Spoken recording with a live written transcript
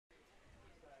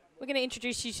We're going to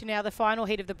introduce you to now the final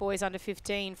heat of the boys under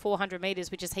 15 400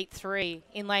 metres, which is heat 3.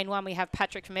 In lane 1, we have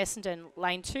Patrick from Essendon.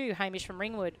 Lane 2, Hamish from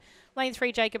Ringwood. Lane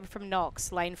 3, Jacob from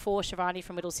Knox. Lane 4, Shivani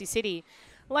from Whittlesea City.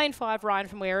 Lane 5, Ryan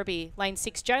from Werribee. Lane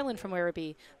 6, Jalen from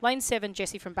Werribee. Lane 7,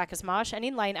 Jesse from Bacchus Marsh. And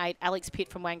in lane 8, Alex Pitt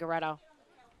from Wangaratta.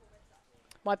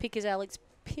 My pick is Alex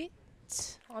Pitt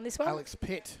on this one. Alex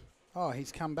Pitt. Oh,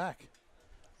 he's come back.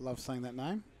 Love saying that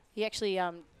name. He actually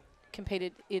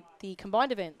competed at the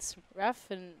combined events, Raf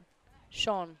and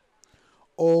Sean.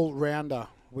 All-rounder.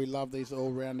 We love these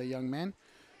all-rounder young men.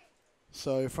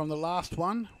 So from the last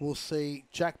one, we'll see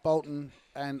Jack Bolton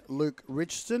and Luke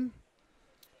Richardson.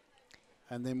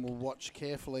 And then we'll watch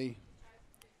carefully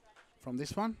from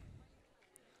this one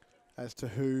as to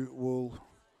who will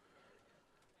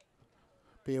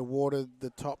be awarded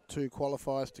the top 2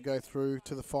 qualifiers to go through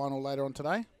to the final later on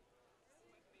today.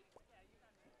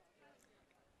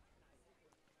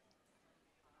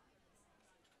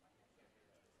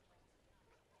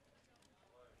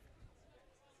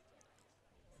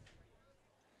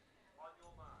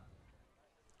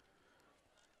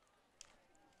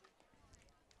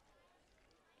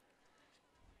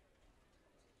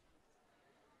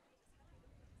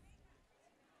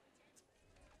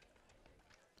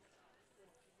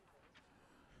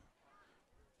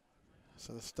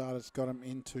 So the starter's got him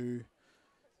into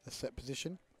the set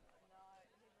position.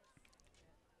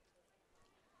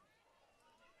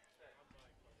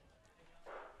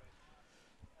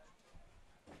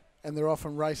 And they're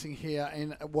often racing here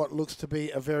in what looks to be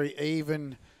a very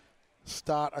even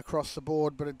start across the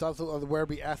board, but it does look like the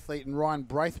Werribee athlete and Ryan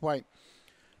Braithwaite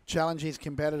challenge his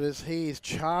competitors. He is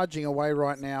charging away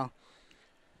right now.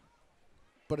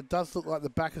 But it does look like the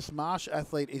Bacchus Marsh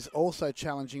athlete is also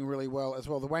challenging really well as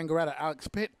well. The Wangaratta Alex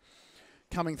Pitt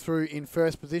coming through in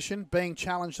first position, being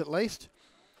challenged at least.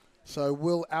 So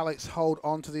will Alex hold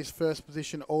on to this first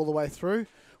position all the way through?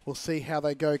 We'll see how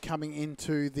they go coming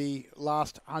into the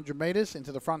last 100 metres,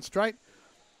 into the front straight.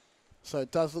 So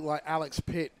it does look like Alex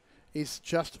Pitt is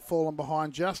just fallen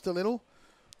behind just a little,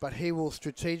 but he will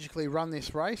strategically run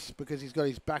this race because he's got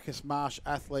his Bacchus Marsh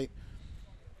athlete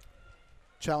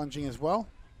challenging as well.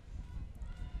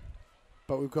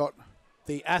 But we've got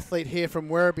the athlete here from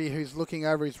Werribee who's looking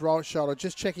over his right shoulder,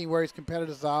 just checking where his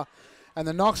competitors are. And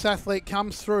the Knox athlete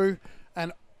comes through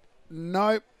and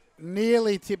nope,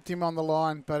 nearly tipped him on the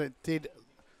line, but it did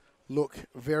look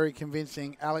very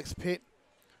convincing. Alex Pitt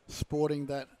sporting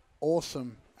that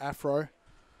awesome afro.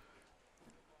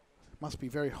 Must be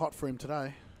very hot for him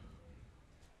today.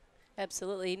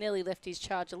 Absolutely. He nearly left his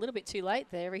charge a little bit too late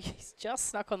there. He's just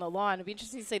snuck on the line. It'll be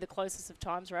interesting to see the closest of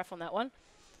times, Raf, on that one.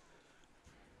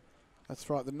 That's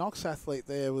right. The Knox athlete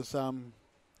there was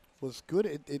good.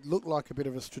 It looked like a bit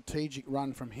of a strategic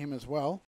run from him as well.